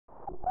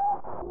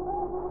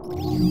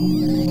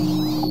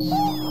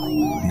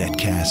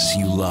Netcasts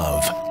you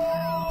love.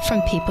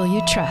 From people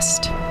you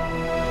trust.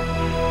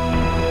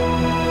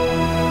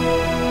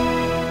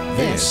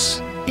 This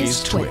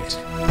is TWiT.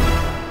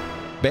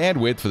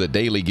 Bandwidth for the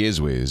Daily Giz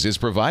Wiz is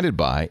provided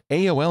by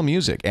AOL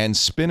Music and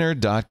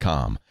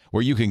Spinner.com,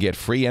 where you can get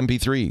free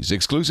MP3s,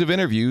 exclusive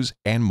interviews,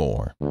 and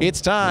more.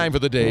 It's time for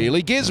the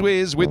Daily Giz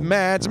Wiz with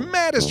Mad's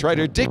maddest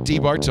writer, Dick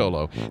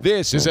DeBartolo.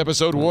 This is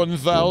episode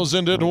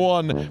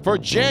 1001 for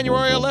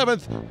January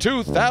 11th,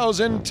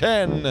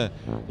 2010,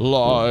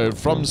 live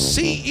from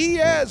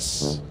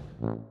CES.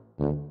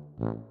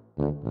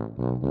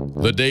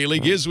 The Daily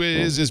Giz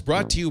Wiz is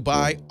brought to you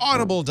by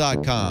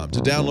Audible.com. To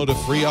download a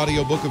free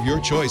audiobook of your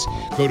choice,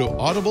 go to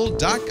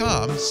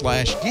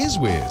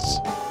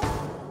audible.com/gizwiz.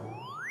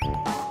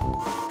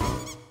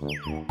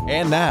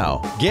 And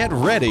now, get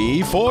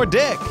ready for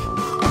Dick.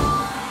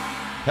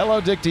 Hello,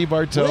 Dick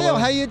DeBartolo. Leo,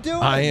 how you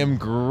doing? I am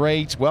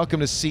great. Welcome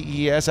to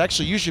CES.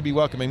 Actually, you should be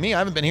welcoming me. I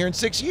haven't been here in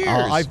 6 years.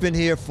 I've been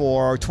here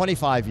for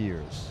 25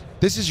 years.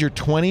 This is your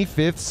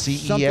 25th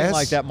CES? Something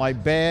like that. My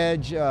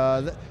badge.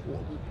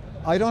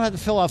 I don't have to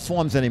fill out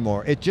forms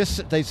anymore. It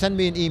just, they send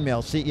me an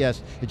email,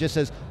 CES. It just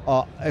says,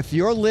 if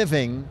you're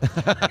living,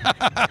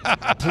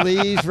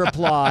 please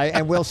reply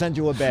and we'll send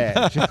you a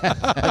badge.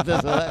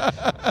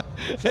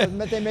 So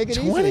they make it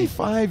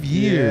 25 easy.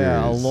 years.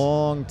 Yeah, a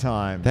long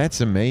time.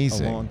 That's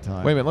amazing. A long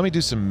time. Wait a minute, let me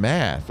do some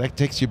math. That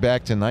takes you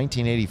back to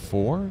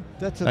 1984?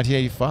 That's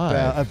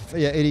 1985.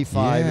 Yeah,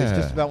 85. Yeah. It's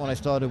just about when I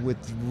started with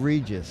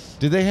Regis.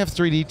 Did they have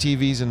 3D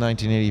TVs in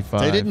 1985?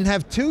 They didn't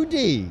have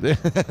 2D.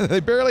 They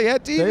barely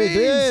had TVs. They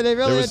did. They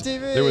really had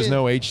TVs. There was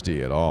no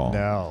HD at all.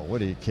 No. What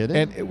are you kidding?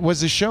 And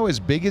was the show as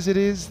big as it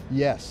is?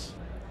 Yes.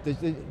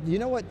 You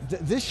know what?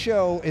 This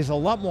show is a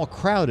lot more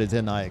crowded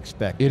than I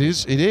expected. It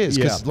is. It is.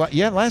 Yeah.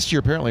 Last year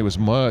apparently was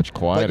much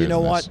quieter. But you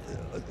know than what?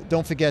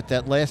 Don't forget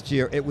that last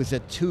year it was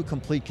at 2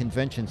 complete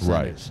convention centers.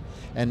 Right.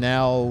 And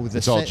now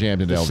it's all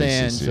jammed into LVCC.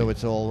 Sands, so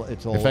it's all.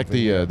 In fact,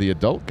 the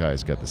adult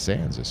guys got the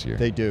Sands this year.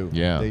 They do.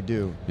 Yeah. They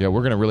do. Yeah,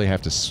 we're going to really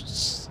have to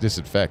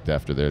disinfect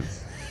after their.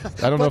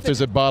 I don't know if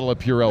there's a bottle of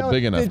Purell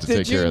big enough to take care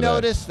of that. Did you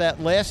notice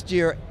that last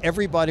year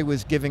everybody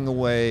was giving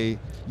away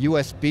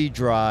USB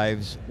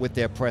drives with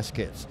their press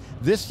kits?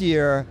 This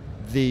year,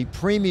 the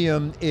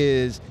premium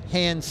is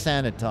hand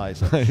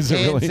sanitizer. Is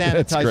it really?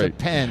 That's Hand sanitizer great.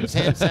 pens,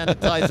 hand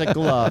sanitizer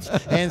gloves,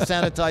 hand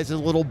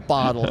sanitizer little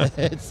bottle.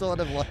 It's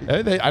sort of like...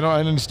 I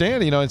don't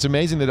understand. You know, it's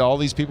amazing that all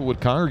these people would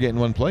congregate in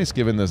one place,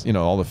 given this,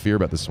 all the fear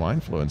about the swine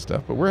flu and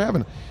stuff. But we're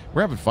having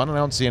fun, and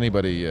I don't see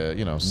anybody, sick.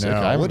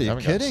 No, what are you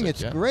kidding?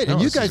 It's great. No,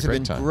 and you this is guys a have great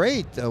been time.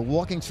 great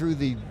walking through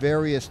the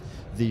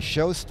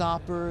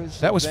showstoppers.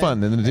 That was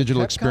fun, and the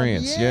digital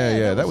experience.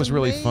 Yeah, that was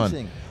really fun.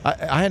 amazing.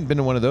 I hadn't been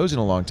to one of those in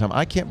a long time.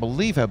 I can't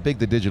believe how big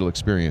the digital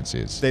experience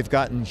is. They've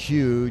gotten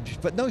huge,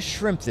 but no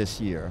shrimp this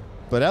year.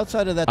 But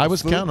outside of that, I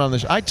was counting on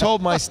this. I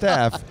told my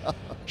staff,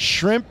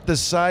 shrimp the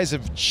size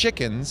of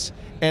chickens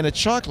and a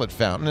chocolate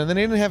fountain, and then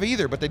they didn't have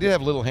either, but they did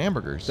have little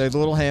hamburgers. They have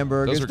little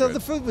hamburgers. Those were good.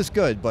 The food was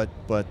good, but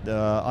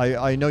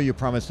I know you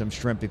promised them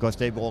shrimp because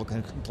they've all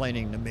been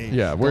complaining to me.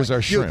 Yeah, where's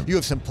our shrimp? You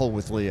have some pull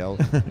with Leo.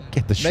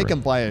 Get the shrimp. Make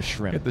him buy a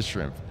shrimp. Get the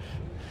shrimp.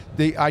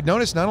 I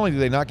noticed not only do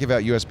they not give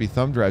out USB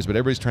thumb drives, but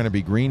everybody's trying to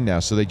be green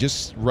now, so they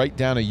just write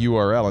down a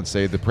URL and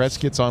say the press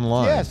kit's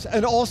online. Yes,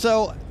 and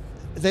also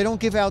they don't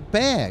give out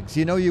bags.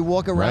 You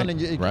walk around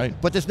right.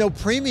 But there's no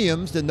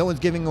premiums, and no one's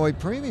giving away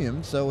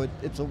premiums, so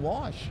it's a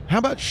wash. How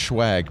about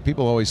swag?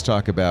 People always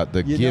talk about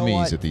the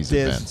gimmies at these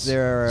events.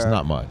 It's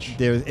not much.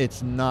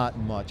 It's not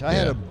much. I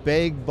had to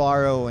beg,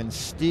 borrow, and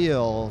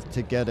steal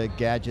to get a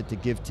gadget to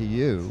give to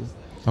you.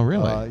 Oh,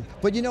 really?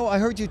 But I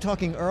heard you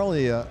talking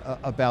earlier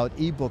about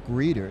ebook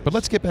readers. But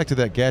let's get back to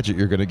that gadget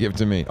you're going to give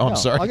to me. Oh, I'm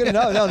sorry.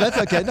 No, that's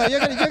okay. No,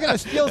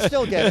 you'll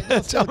still get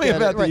it. Tell me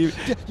about you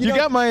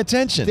got my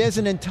attention. There's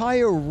an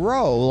entire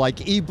row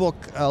like ebook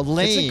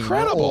lane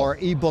incredible. Or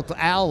ebook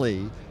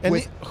alley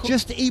with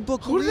just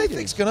ebook Who do readers. they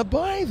think's going to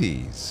buy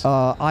these?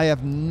 I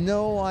have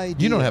no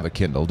idea. You don't have a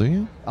Kindle, do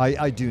you?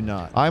 I do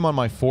not. I'm on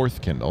my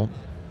 4th Kindle.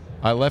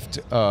 I left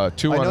 2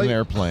 on an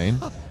airplane.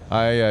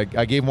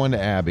 I gave one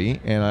to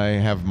Abby, and I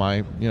have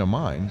mine.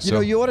 So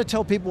you ought to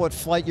tell people what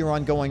flight you're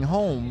on going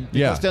home,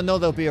 because they'll know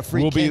there'll be a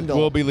free Kindle.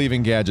 We'll be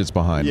leaving gadgets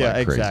behind. Yeah,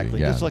 like exactly.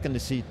 Crazy. Yeah. Just look in the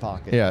seat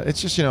pocket. Yeah,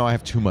 it's just I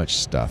have too much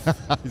stuff.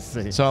 I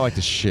see. So I like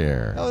to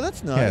share. Oh,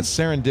 that's nice. Yeah, it's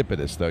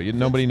serendipitous though.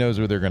 Nobody knows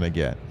where they're going to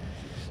get.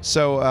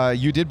 So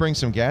you did bring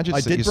some gadgets.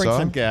 I did bring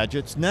some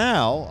gadgets.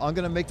 Now I'm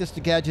going to make this the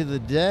gadget of the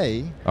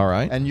day. All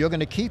right. And you're going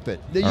to keep it.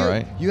 All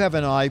right. You have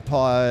an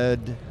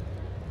iPod.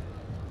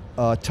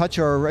 Touch,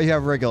 or you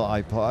have a regular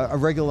iPod, a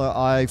regular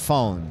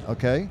iPhone,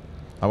 okay?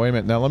 Oh, wait a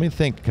minute. Now let me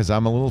think, because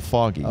I'm a little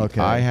foggy. Okay.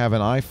 I have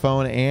an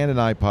iPhone and an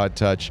iPod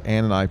Touch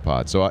and an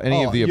iPod. So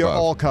any of the above. You're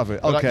all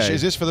covered. Okay.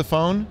 Is this for the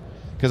phone?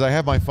 Because I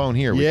have my phone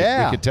here. We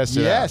could test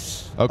it out.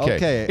 Yes.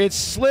 Okay. It's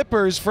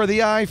slippers for the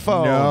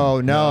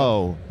iPhone.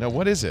 No. Now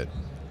what is it?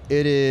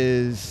 It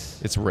is.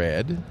 It's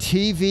red.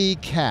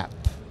 TV cap.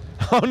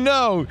 Oh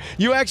no!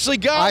 You actually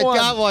got one.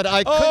 I got one.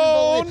 I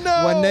couldn't believe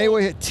no! when they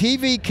were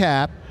TV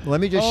cap.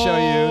 let me just show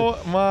you. Oh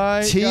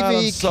my TV God,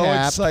 I'm so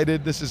cap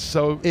excited. This is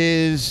so...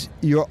 Is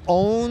your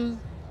own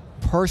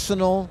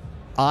personal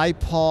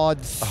iPod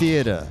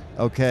theater,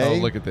 okay?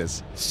 Oh, look at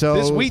this.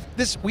 So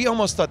we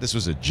almost thought this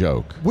was a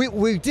joke.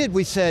 we did.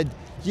 We said,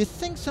 you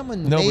think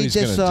someone Nobody's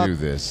made this gonna up? do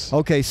this.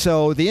 Okay,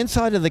 so the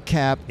inside of the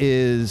cap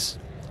is,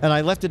 and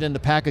I left it in the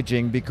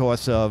packaging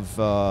because of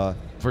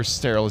For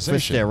sterilization. for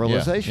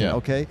sterilization. Yeah.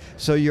 Okay,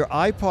 so your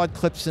iPod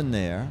clips in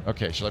there.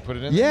 Okay, should I put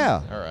it in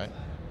Yeah. there? All right.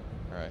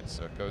 All right,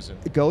 so it goes in.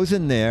 It goes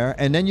in there,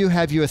 and then you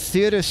have your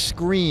theater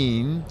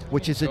screen,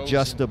 which is Goes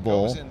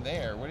adjustable. goes in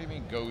there. What do you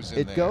mean goes in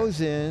It there? goes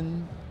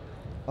in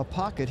a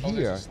pocket Oh,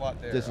 here. there's a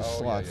slot there. There's a Oh,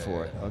 slot yeah,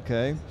 for it, yeah.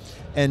 okay?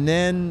 And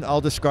then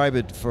I'll describe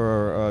it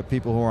for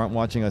people who aren't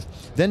watching us.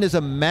 Then there's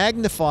a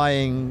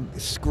magnifying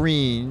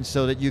screen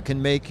so that you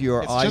can make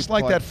your It's iPod. just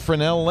like that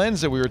Fresnel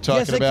lens that we were talking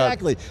yes, about.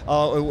 exactly.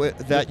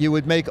 That you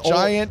would make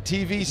Giant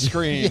TV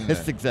screen.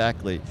 Yes,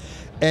 exactly.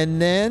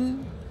 And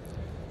then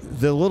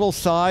the little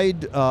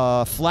side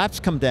flaps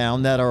come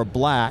down that are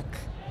black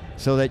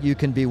so that you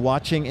can be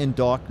watching in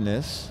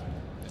darkness.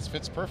 This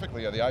fits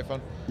perfectly. The iPhone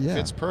Yeah.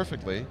 fits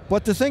perfectly.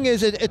 But the thing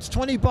is, it's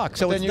 $20,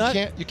 so But it's then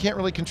not. you can't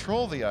really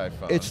control the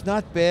iPhone. It's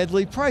not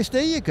badly priced.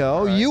 There you go.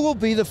 All right. You will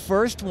be the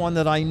first one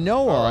that I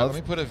know All right, of.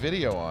 let me put a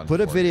video on. Put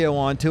a for video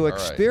on to right.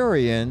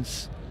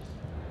 experience.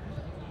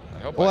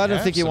 I hope Well, I don't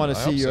have think you some- want to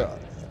I see hope your. so.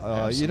 I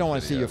have You some don't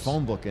want to see your videos.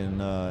 phone book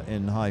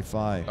in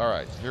hi-fi. All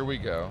right, here we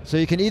go. So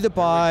you can either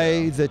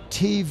buy the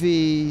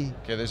TV.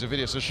 Okay, there's a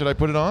video. So should I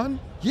put it on?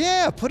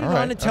 Yeah, put it All on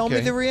right, and tell me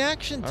okay. the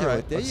reaction to All right,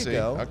 it. There let's you see.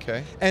 go.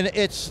 Okay. And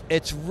it's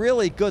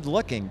really good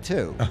looking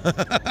too. Wait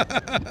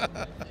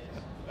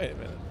a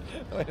minute.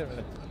 Wait a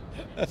minute.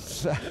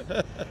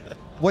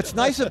 What's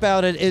nice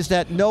about it is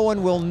that no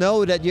one will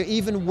know that you're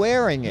even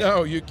wearing it.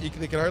 No, they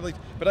can hardly.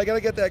 But I got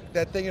to get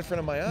that thing in front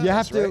of my eyes. You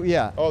have to, right?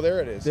 yeah. Oh, there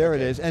it is. There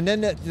Okay. it is. And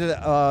then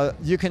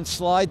you can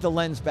slide the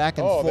lens back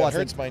and Oh, forth. that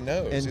hurts my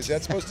nose. and- Is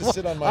that supposed to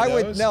sit on my I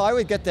nose?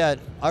 would get that.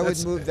 I would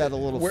That's- move that a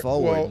little where-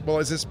 forward. Well,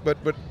 is this? But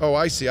oh,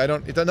 I see. I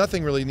don't.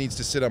 Nothing really needs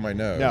to sit on my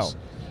nose. No.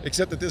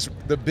 Except that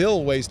the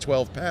bill weighs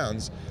 12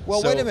 pounds.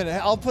 Well, so- wait a minute.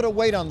 I'll put a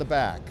weight on the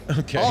back.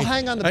 Okay. I'll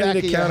hang on the back I of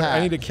need a your counter. hat. I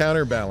need a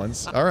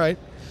counterbalance. All right.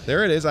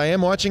 There it is. I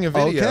am watching a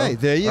video. Okay,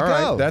 there you All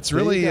go. Right. That's There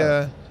you really.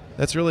 go.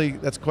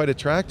 That's quite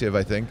attractive,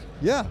 I think.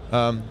 Yeah.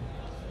 Um,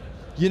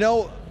 You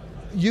know,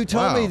 you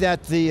told Wow. me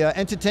that the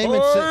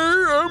entertainment.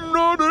 I am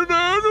not an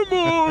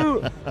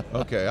animal.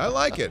 Okay, I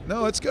like it.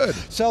 No, it's good.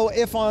 So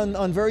if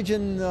on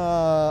Virgin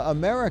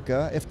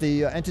America, if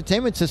the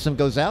entertainment system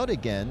goes out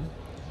again,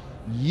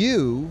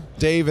 you.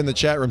 Dave in the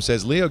chat room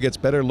says Leo gets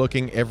better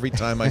looking every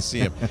time I see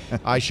him.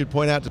 I should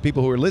point out to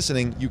people who are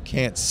listening, you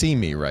can't see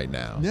me right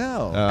now.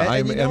 No.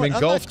 I'm you know what?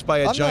 engulfed by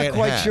a giant I'm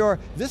not quite hat. sure.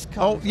 This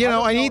Oh, comes. you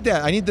know, I don't need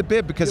that. I need the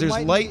bib because You there's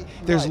might light. need-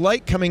 There's right.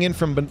 light coming in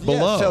from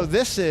below. Yeah, so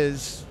this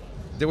is.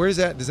 Where is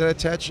that? Does that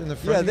attach in the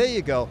front? Yeah, there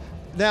you go.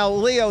 Now,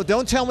 Leo,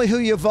 don't tell me who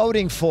you're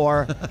voting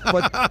for,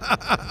 but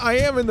I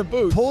am in the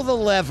booth. pull the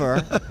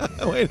lever.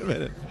 Wait a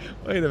minute.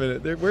 Wait a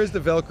minute. Where's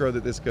the Velcro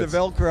that this goes? The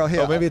Velcro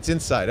here. Oh, maybe it's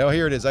inside. Oh,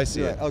 here it is. I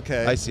see Right, it.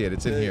 okay. I see it.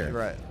 It's in here.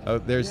 Right. Oh,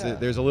 there's Yeah.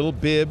 there's a little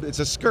bib. It's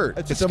a skirt.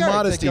 It's a a skirt that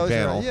modesty goes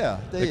panel. around. Yeah,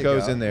 there that you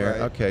goes go. in there.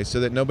 Right. Okay,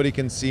 so that nobody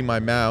can see my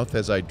mouth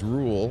as I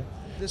drool.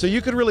 So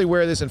you could really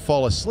wear this and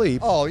fall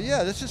asleep. Oh,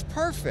 yeah, this is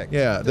perfect.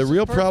 Yeah. This The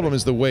real perfect. problem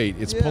is the weight.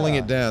 It's pulling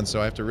Yeah. it down.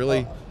 So I have to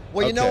really.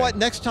 Well, you know Okay. what?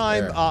 Next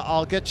time There.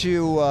 I'll get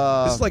you.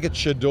 This is like a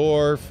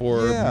chador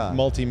for Yeah.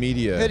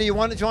 multimedia. Hey, do you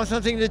want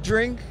something to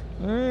drink?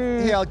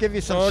 Here, I'll give you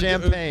some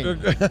champagne.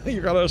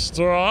 You got a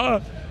straw?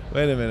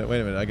 Wait a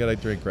minute. I got a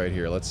drink right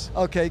here. Let's.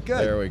 Okay, good.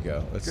 There we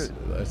go. Let's. Good.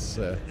 Let's.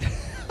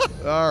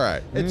 All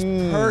right. It's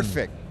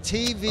perfect.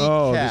 TV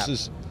Oh, cap.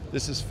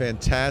 this is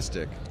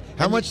fantastic.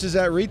 How And much does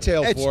that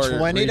retail It's for?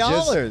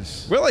 $20.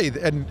 Regis? Really,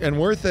 and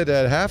worth it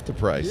at half the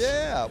price.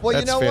 Yeah. Well,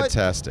 That's you know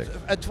fantastic.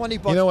 what? At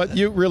 $20. You know what?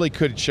 You really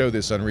could show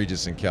this on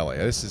Regis and Kelly.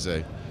 This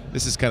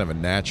is kind of a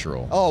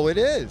natural. Oh, it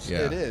is. Yeah.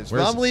 It is.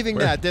 Where's- I'm leaving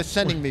where- that. They're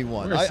sending me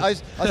one.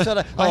 where's- I said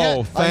I Oh,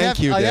 I thank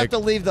you, I have Dick. to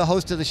leave the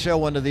host of the show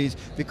one of these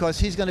because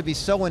he's going to be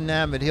so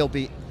enamored he'll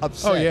be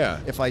upset Oh, yeah.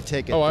 if I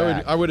take it Oh,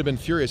 back. I would have been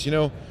furious. You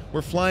know,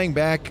 we're flying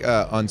back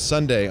on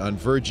Sunday on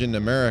Virgin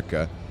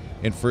America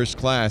in first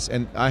class,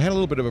 and I had a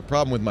little bit of a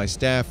problem with my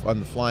staff on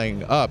the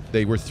flying up.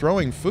 They were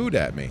throwing food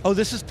at me. Oh,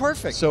 this is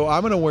perfect. So I'm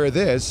going to wear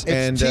this it's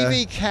and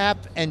TV cap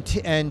and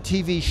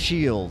TV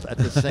shield at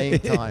the same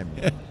time.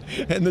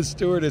 and the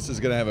stewardess is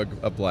going to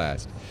have a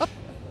blast.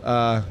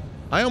 I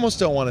almost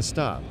don't want to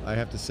stop. I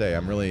have to say,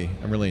 I'm really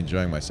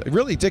enjoying myself.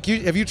 Really, Dick,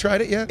 have you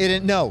tried it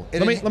yet? No.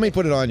 Let me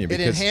put it on you It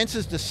because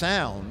enhances the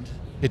sound.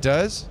 it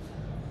does.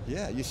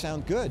 Yeah, you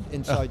sound good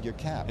inside your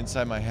cap.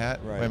 Inside my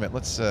hat. Right. Wait a minute.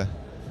 Let's.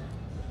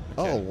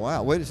 Oh,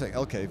 wow. Wait a second.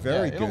 Okay,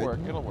 very yeah,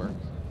 good. It'll work.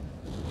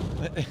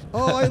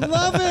 Oh, I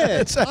love it.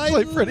 It's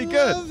actually pretty good.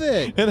 I love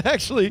it. And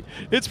actually,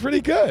 it's pretty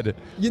good.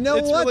 You know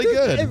it's what? really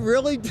good. It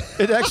really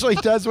It actually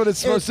does what it's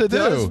supposed It to do.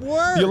 does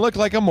work. You look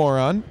like a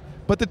moron,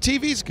 but the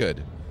TV's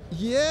good.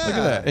 Yeah. Look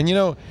at that. And you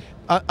know,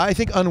 I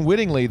think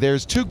unwittingly,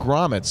 there's two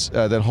grommets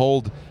that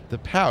hold the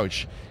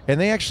pouch, and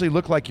they actually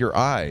look like your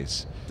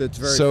eyes. That's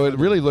very so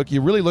funny.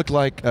 you really look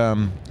like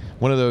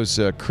one of those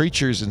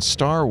creatures in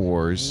Star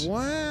Wars.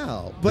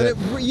 Wow. But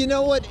you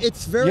know what?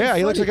 It's very Yeah, funny.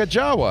 he looks like a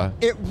Jawa.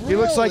 He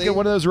looks like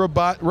one of those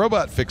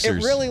robot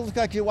fixers. It really looks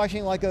like you're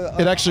watching like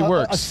it actually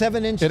works. A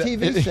 7-inch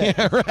TV set.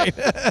 Yeah, right.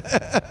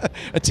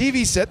 A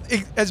TV set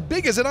as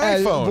big as an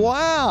iPhone.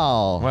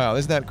 Wow. Wow,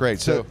 isn't that great?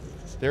 So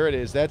there it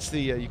is. That's the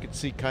you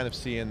can kind of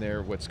see in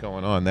there what's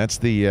going on. That's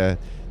the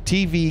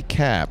TV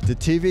cap. The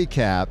TV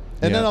cap.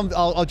 And Yeah. then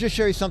I'll just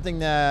show you something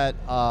that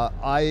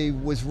I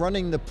was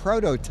running the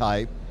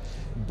prototype,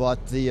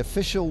 but the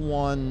official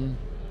one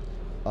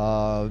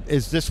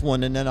is this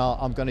one, and then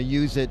I'm going to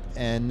use it,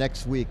 and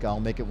next week I'll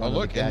make it one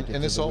of the gadgets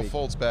and this of the all week.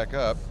 folds back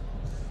up.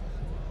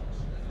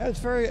 It's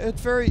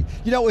very,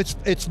 you know,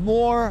 it's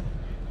more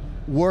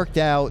worked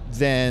out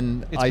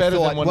than It's I better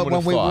thought than one would when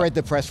have we thought. read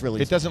the press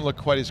release. It doesn't look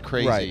quite as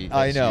crazy. Right,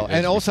 I know.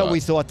 And also we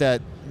thought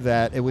that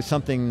it was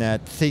something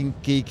that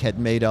ThinkGeek had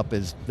made up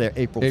as their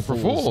April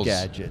Fool's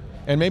gadget.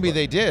 And maybe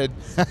they did,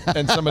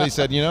 and somebody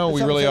said, you know,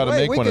 we really ought to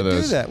make one of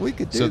those. We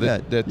could do so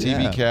that. the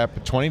TV cap,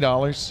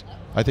 $20.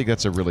 I think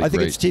that's a really great. I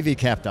think it's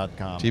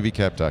tvcap.com.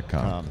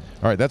 tvcap.com.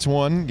 All right, that's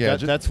one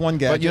gadget. That's one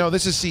gadget. But you know,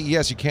 this is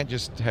CES. You can't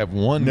just have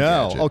one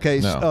No. gadget. Okay.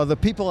 No. So, the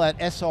people at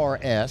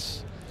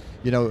SRS,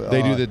 you know,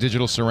 They do the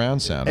digital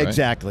surround sound, right?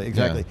 Exactly.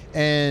 Yeah.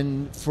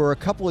 And for a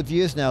couple of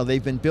years now,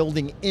 they've been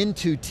building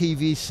into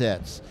TV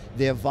sets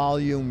their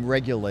volume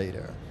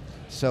regulator,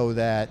 so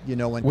that, you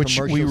know, when Which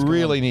commercials we come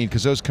really on, need,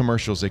 because those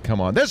commercials, they come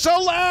on. They're so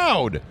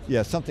loud!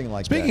 yeah, something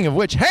like Speaking that. of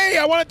which, hey,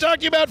 I want to talk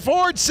to you about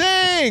Ford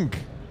Sync!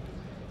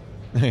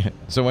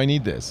 So I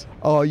need this.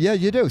 Oh, yeah,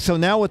 you do. So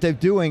now what they're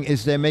doing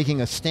is they're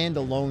making a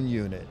standalone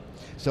unit.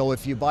 So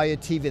if you buy a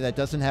TV that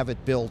doesn't have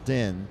it built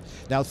in.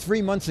 Now,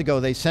 3 months ago,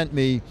 they sent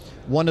me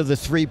one of the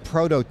 3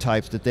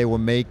 prototypes that they were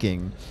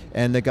making,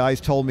 and the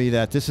guys told me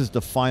that this is the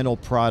final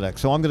product.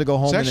 So I'm going to go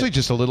home. It's actually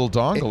just a little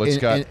dongle. It's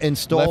got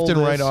install left and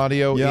right this.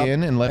 audio Yep.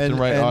 in and left and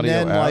right audio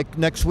then, out. like,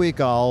 next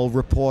week, I'll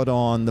report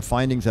on the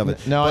findings of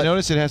it. Now, I But-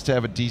 noticed it has to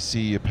have a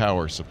DC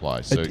power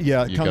supply. So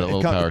yeah, you got a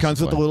little power it comes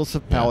supply. with a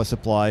little power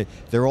supply.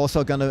 They're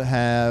also going to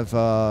have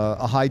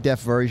a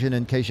high-def version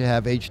in case you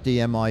have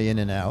HDMI in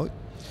and out.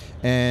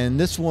 And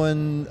this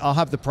one, I'll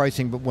have the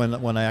pricing, but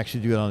when I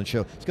actually do it on the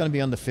show, it's going to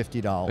be under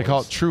 $50. They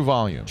call it True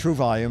Volume. True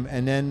Volume,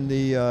 and then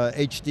the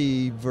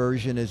HD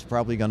version is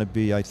probably going to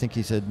be, I think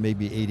he said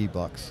maybe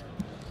 $80.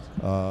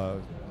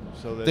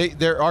 So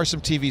There are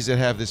some TVs that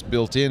have this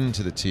built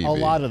into the TV. a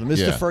lot of them. This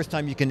is Yeah. the first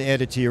time you can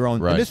add it to your own.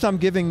 Right. And this I'm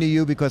giving to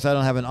you because I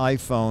don't have an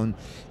iPhone.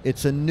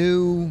 It's a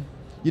new,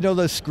 you know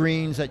those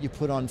screens that you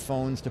put on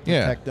phones to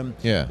protect them?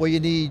 Yeah. Well,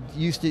 you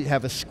used to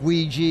have a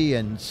squeegee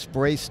and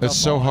spray stuff It's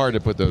so on. hard to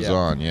put those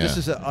on, yeah. This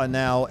is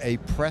now a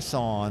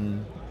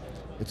press-on.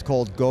 It's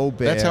called Go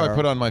Bear. That's how I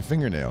put on my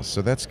fingernails,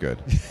 so that's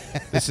good.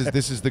 This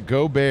is the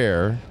Go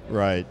Bear,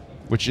 Right.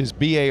 which is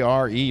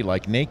BARE,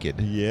 like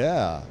naked.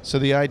 Yeah. So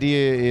the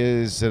idea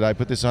is that I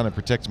put this on and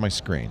protects my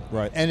screen.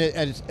 Right. And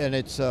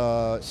it's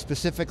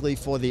specifically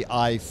for the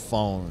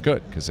iPhone.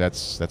 Good, because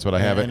that's what I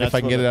have. And If that's I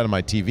can what get it out of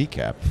my TV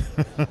cap,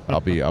 I'll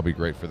be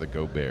great for the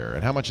Go Bear.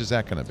 And how much is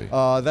that going to be?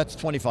 That's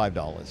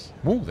 $25.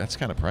 Ooh, that's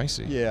kind of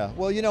pricey. Yeah.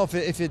 Well, you know,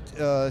 if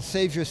it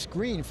saves your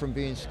screen from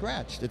being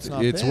scratched, it's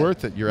not It's bad.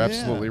 worth it. You're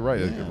absolutely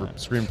right. Yeah. A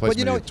screen But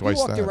you placement know, is twice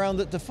you walked that. around.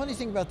 The funny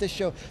thing about this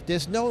show,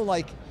 there's no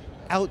like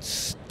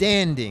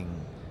outstanding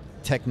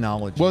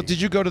technology. Well, did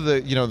you go to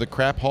the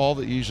crap hall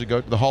that you usually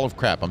go to? The Hall of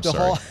Crap, I'm The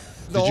sorry. Hall-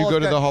 Did you go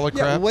to the Hall of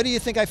Yeah, Crap? where do you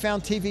think I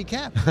found TV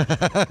Cap?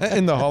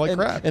 In the Hall of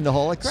Crap. In the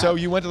Hall of Crap. So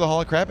you went to the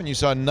Hall of Crap and you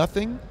saw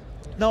nothing?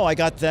 No, I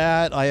got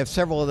that. I have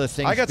several other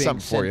things I got being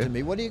something for sent you. to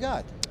me. What do you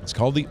got? It's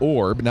called the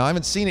Orb. Now I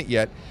haven't seen it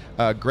yet.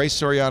 Grace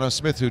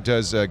Soriano-Smith, who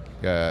does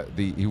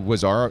he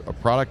was our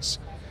products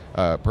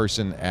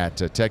person at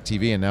Tech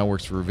TV and now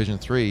works for Revision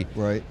 3.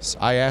 Right.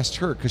 I asked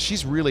her, because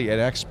she's really an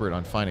expert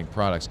on finding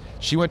products.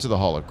 She went to the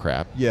Hall of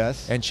Crap.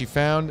 Yes. And she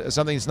found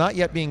something that's not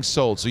yet being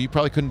sold, so you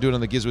probably couldn't do it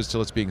on the Giz Wiz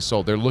till it's being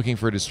sold. They're looking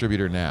for a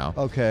distributor now.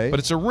 Okay. But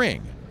it's a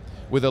ring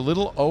with a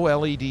little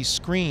OLED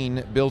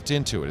screen built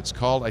into it. It's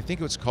called, I think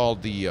it's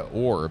called the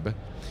Orb.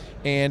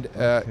 And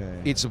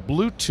it's a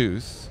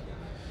Bluetooth,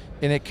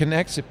 and it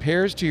connects, it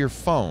pairs to your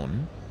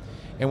phone,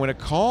 and when a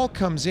call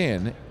comes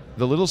in,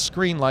 the little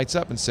screen lights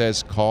up and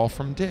says, "Call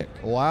from Dick."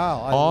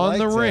 Wow. I On like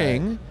the that.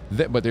 ring,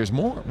 but there's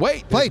more.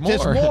 Wait, Wait,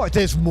 there's more.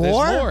 There's more?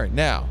 There's more.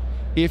 Now,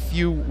 if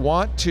you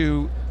want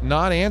to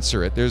not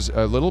answer it, there's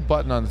a little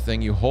button on the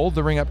thing. You hold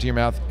the ring up to your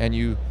mouth and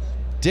you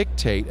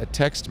dictate a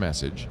text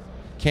message.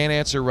 Can't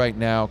answer right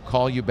now.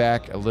 Call you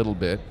back a little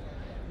bit.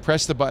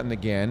 Press the button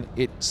again.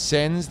 It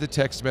sends the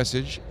text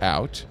message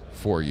out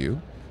for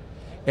you.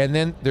 And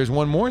then there's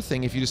one more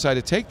thing. If you decide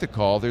to take the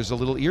call, there's a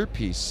little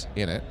earpiece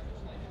in it.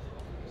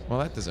 Well,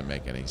 that doesn't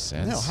make any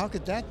sense. No, how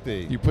could that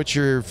be? You put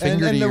your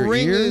finger and to the your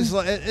ring ear. is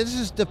like, this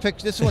is the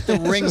picture. This is what the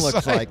ring It's the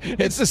looks size- like.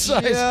 it's the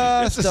size-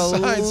 Just it's the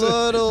size a of-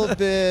 little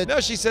bit. No,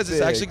 she says it's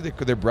big. actually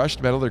they're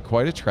brushed metal. They're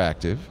quite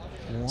attractive.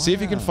 See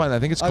if you can find that. I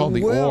think it's called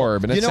the will.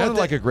 Orb, and it sounded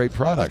like a great I was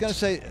product. going to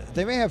say,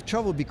 they may have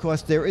trouble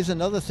because there is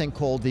another thing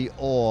called the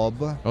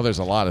Orb. Oh, there's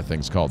a lot of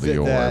things called the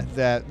Orb.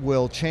 That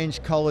will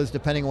change colors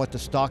depending on what the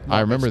stock market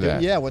I remember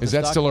that. Yeah, is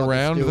that still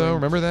around, though?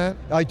 Remember that?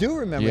 I do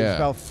remember. Yeah. It's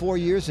about 4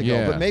 years ago.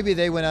 Yeah. But maybe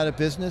they went out of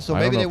business, or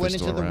maybe they went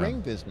into the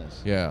ring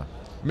business. Yeah.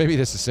 Maybe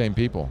it's the same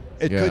people.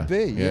 It could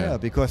be, yeah,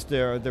 because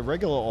the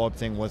regular Orb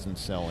thing wasn't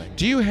selling.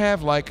 Do you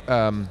have like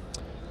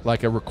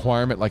a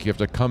requirement, like you have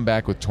to come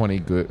back with 20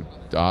 good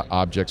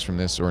objects from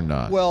this or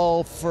not?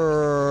 Well,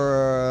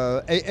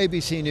 for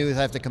ABC News,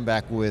 I have to come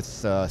back with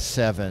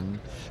 7.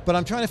 But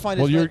I'm trying to find.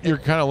 Well, you're kind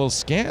of a little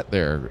scant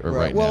there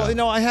right well, now. you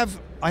know, I have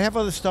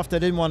other stuff that I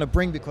didn't want to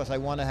bring because I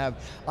want to have.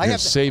 I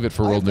have to save it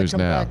for World News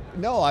Now.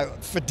 No,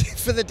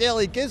 for the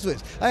Daily Giz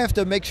Wiz, I have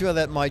to make sure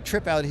that my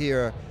trip out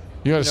here.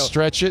 You got to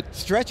stretch it?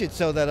 Stretch it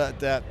so that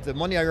the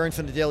money I earn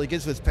from the Daily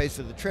Giz Wiz pays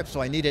for the trip, so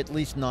I need at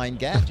least 9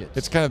 gadgets.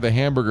 It's kind of the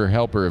hamburger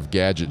helper of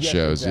gadget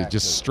shows. Exactly. It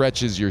just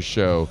stretches your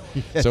show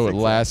so it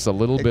lasts a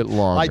little bit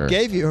longer. I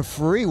gave you a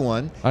free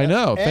one. I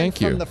know,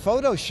 thank you. From the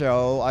photo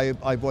show,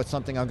 I bought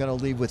something I'm going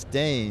to leave with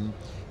Dane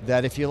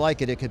that if you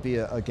like it, it could be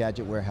a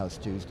Gadget Warehouse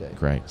Tuesday.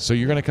 Great. So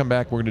you're going to come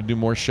back. We're going to do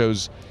more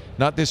shows,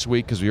 not this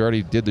week because we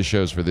already did the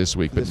shows for this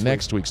week, but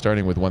next week,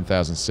 starting with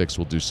 1006,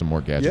 we'll do some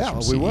more gadgets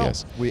from CES. Yeah, we will.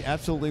 We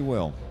absolutely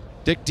will.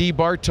 Dick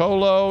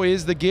DeBartolo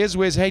is the Giz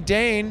Wiz. Hey,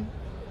 Dane,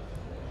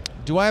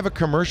 do I have a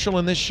commercial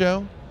in this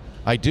show?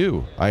 I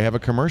do. I have a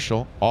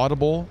commercial.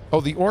 Audible. Oh,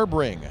 the Orb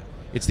Ring.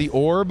 It's the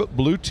Orb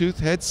Bluetooth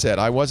headset.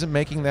 I wasn't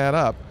making that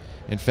up.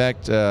 In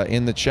fact,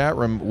 in the chat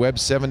room,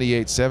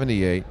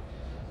 Web7878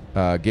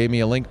 gave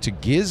me a link to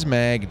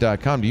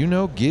gizmag.com. Do you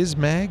know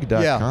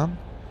gizmag.com? Yeah.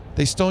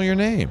 They stole your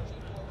name.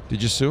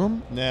 Did you sue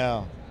them?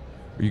 No.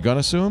 Are you going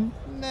to sue them?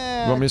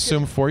 Nah. You want me to sue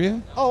them for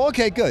you? Oh,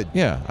 okay, good.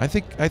 Yeah, I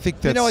think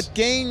that's... You know what,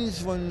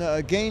 Gaines,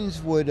 when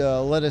Gaines would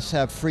let us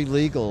have free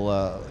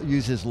legal,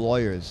 use his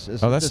lawyers.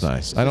 That's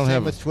nice. I don't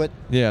have... with TWiT?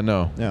 Yeah,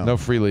 no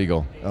free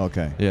legal.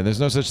 Okay. Yeah, there's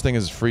no such thing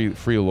as free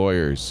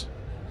lawyers.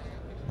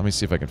 Let me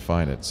see if I can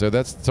find it. So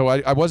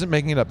I wasn't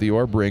making it up, the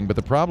Orb Ring, but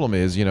the problem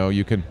is, you know,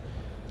 you can't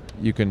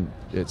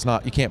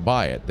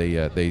buy it.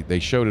 They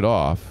showed it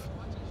off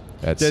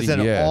at CES. There's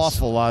an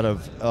awful lot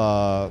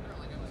of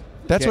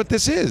that's what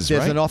this is,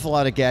 There's right? an awful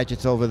lot of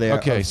gadgets over there.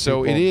 Okay,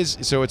 so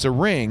it's a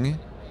ring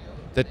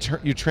that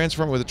you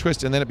transform it with a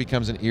twist, and then it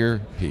becomes an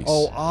earpiece.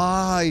 Oh,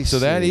 I see. So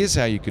that is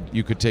how you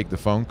could take the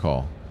phone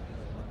call.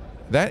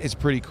 That is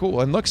pretty cool.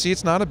 And look, see,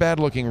 it's not a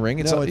bad-looking ring.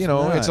 It's not.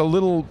 It's a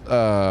little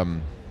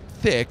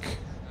thick.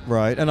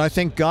 Right, and I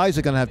think guys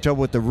are going to have trouble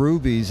with the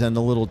rubies and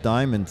the little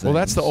diamond things. Well,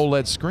 that's the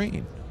OLED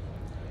screen.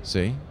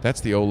 See,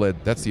 that's the OLED.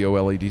 That's the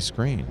OLED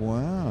screen.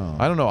 Wow.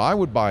 I don't know. I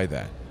would buy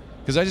that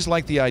because I just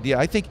like the idea.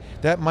 I think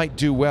that might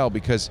do well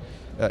because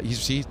you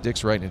see,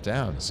 Dick's writing it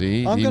down.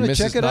 See, I'm going to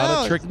check it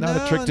out. Not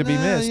a trick to be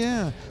missed.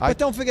 Yeah, but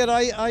don't forget,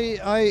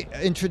 I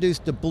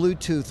introduced the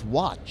Bluetooth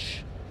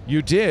watch.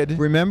 You did.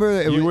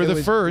 Remember, you were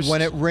the first.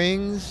 When it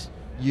rings,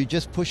 you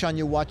just push on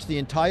your watch. The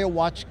entire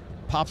watch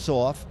pops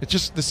off. It's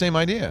just the same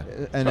idea.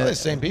 And probably the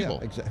same people.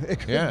 Yeah, exactly. It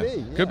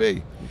could be.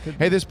 Yeah. Could be.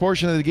 Hey, this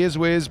portion of the Giz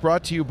Wiz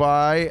brought to you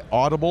by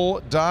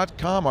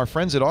Audible.com. Our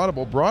friends at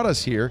Audible brought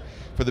us here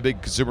for the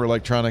big Consumer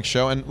Electronics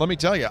Show. And let me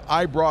tell you,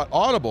 I brought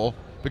Audible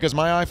because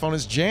my iPhone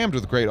is jammed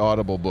with great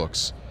Audible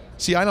books.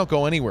 See, I don't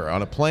go anywhere.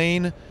 On a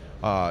plane,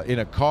 in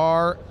a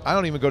car. I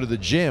don't even go to the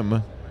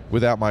gym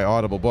without my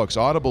Audible books.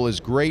 Audible is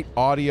great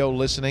audio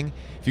listening.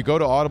 If you go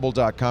to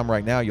audible.com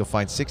right now, you'll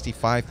find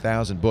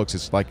 65,000 books.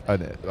 It's like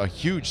a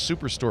huge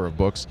superstore of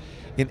books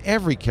in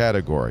every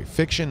category: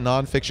 fiction,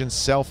 nonfiction,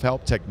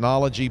 self-help,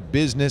 technology,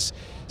 business,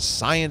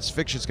 science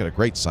fiction. It's got a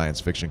great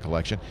science fiction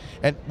collection.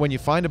 And when you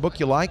find a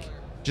book you like,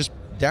 just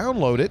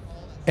download it,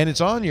 and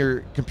it's on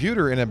your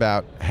computer in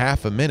about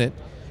half a minute.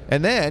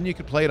 And then you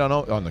can play it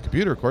on the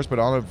computer, of course, but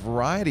on a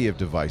variety of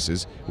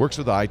devices. Works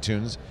with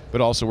iTunes,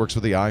 but also works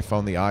with the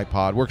iPhone, the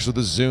iPod, works with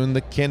the Zune, the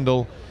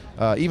Kindle,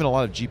 even a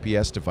lot of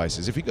GPS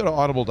devices. If you go to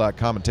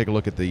audible.com and take a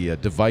look at the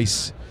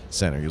device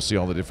center, you'll see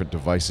all the different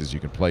devices you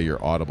can play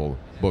your Audible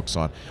books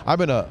on. I've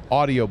been an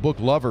audio book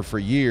lover for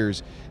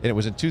years, and it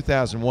was in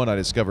 2001 I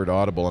discovered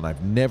Audible, and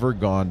I've never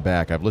gone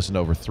back. I've listened to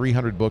over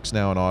 300 books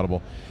now on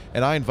Audible,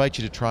 and I invite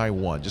you to try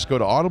one. Just go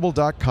to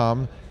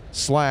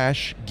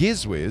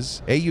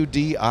audible.com/GizWiz,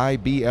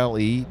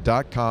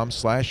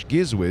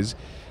 audible.com/GizWiz.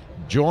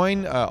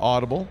 Join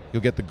Audible.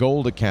 You'll get the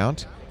gold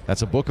account.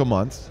 That's a book a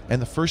month,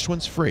 and the first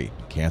one's free.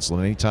 Cancel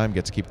at any time,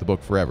 get to keep the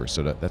book forever,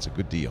 so that's a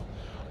good deal.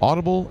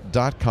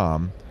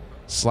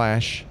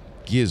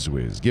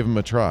 Audible.com/GizWiz. Give them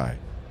a try.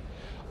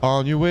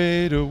 On your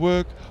way to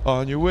work,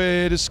 on your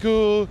way to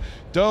school,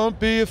 don't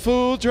be a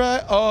fool,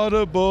 try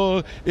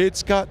Audible.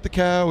 It's got the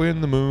cow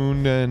in the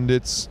moon, and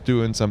it's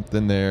doing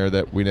something there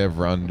that we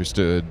never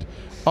understood.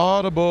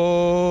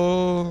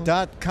 Audible.com.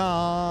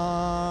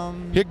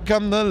 Here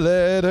come the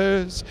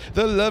letters,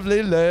 the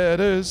lovely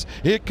letters.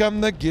 Here come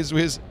the Giz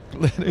Wiz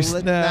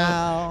letters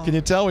now. Can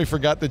you tell we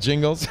forgot the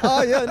jingles?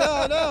 Oh, yeah,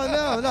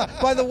 no.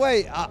 By the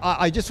way,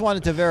 I just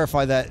wanted to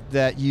verify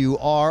that you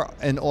are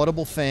an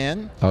Audible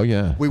fan. Oh,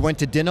 yeah. We went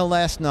to dinner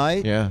last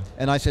night. Yeah.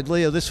 And I said,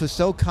 Leo, this was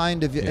so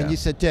kind of you. Yeah. And you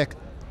said, Dick,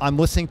 I'm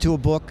listening to a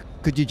book.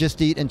 Could you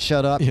just eat and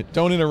shut up? Yeah,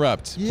 don't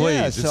interrupt, please.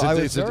 Yeah, so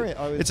it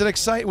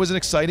was an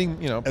exciting,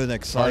 part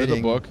of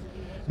the book.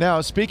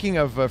 Now, speaking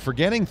of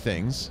forgetting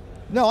things.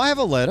 No, I have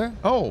a letter.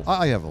 Oh.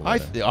 I have a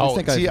letter.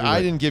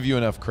 I didn't give you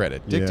enough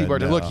credit. Dick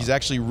DeBartolo, look, he's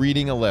actually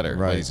reading a letter,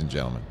 ladies and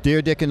gentlemen.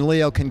 Dear Dick and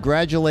Leo,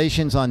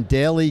 congratulations on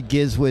Daily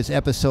Giz Wiz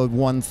episode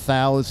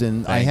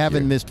 1000. I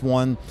haven't missed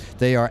one.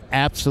 They are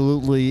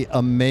absolutely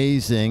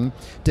amazing.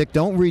 Dick,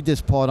 don't read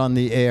this part on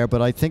the air,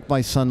 but I think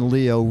my son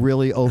Leo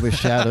really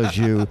overshadows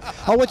you.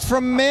 Oh, it's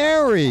from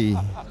Mary.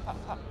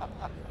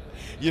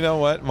 You know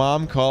what?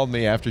 Mom called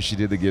me after she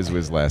did the Giz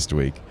Wiz last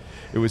week.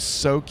 It was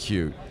so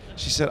cute.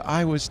 She said,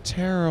 I was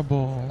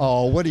terrible.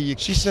 Oh, what are you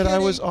She said, I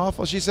was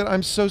awful. She said,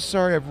 I'm so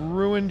sorry. I've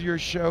ruined your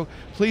show.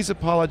 Please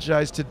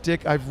apologize to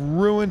Dick. I've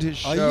ruined his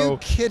show. Are you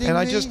kidding me?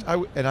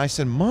 I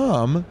said,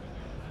 Mom,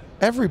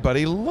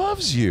 everybody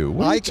loves you.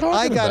 What are you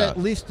talking about? I got at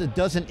least a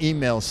dozen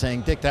emails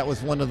saying, Dick, that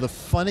was one of the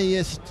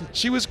funniest.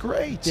 She was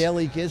great.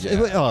 Daily Giz. Yeah.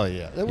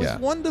 It was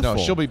wonderful. No,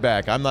 she'll be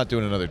back. I'm not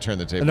doing another Turn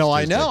the Tables. No,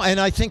 I know.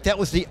 And I think that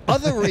was the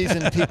other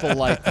reason people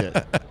liked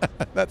it.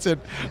 That's it.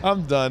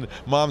 I'm done.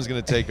 Mom's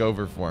going to take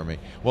over for me.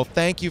 Well,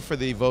 thank you for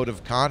the vote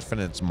of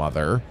confidence,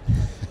 Mother.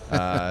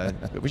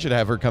 We should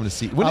have her come to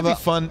CES. Wouldn't it be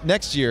fun?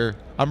 Next year,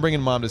 I'm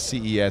bringing Mom to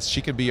CES.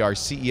 She could be our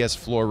CES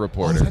floor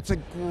reporter. Oh, that's a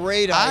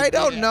great idea. I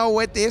don't know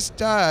what this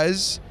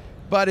does,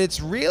 but it's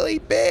really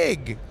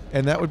big.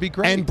 And that would be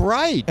great. And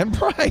bright. And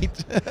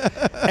bright.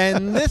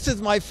 And this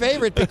is my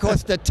favorite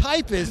because the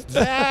type is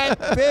that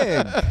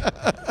big.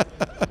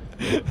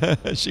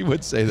 She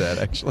would say that,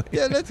 actually.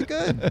 Yeah, that's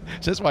good.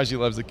 That's why she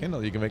loves the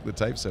Kindle. You can make the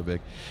type so big.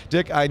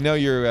 Dick, I know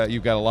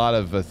you've got a lot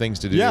of things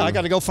to do. Yeah, I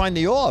got to go find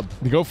the orb.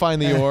 Go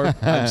find the orb.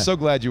 I'm so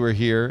glad you were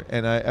here,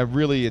 and I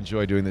really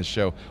enjoy doing this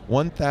show.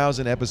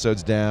 1,000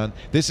 episodes down.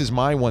 This is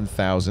my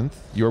 1,000th.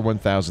 Your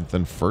 1,000th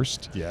and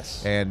first.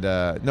 Yes. And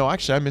no,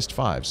 actually, I missed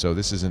 5, so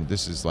this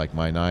is like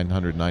my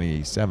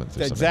 997th.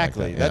 Or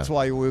exactly. Like that. That's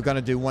why we were going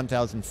to do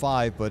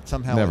 1,005, but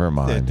somehow never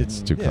mind.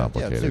 It's too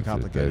complicated. Yeah, it's too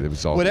complicated. It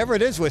was all whatever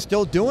it is, we're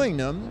still doing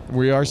them.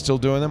 We are still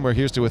doing them. We're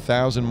here's to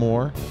 1,000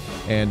 more,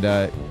 and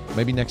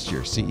maybe next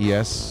year,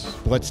 CES.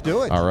 Let's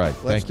do it. All right,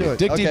 thank you.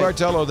 Dick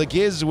DeBartolo, the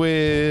Giz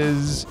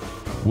Wiz.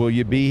 Will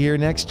you be here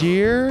next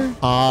year?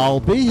 I'll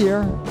be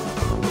here.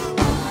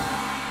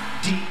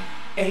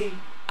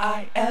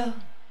 DAIL.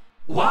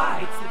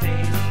 Why? It's the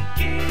Daily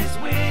Giz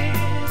Wiz.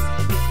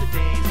 It's the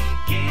Daily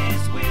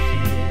Giz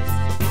Wiz.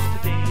 It's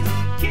the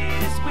Daily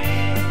Giz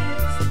Wiz.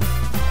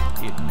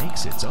 It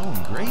makes its own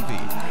gravy.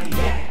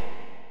 Yeah.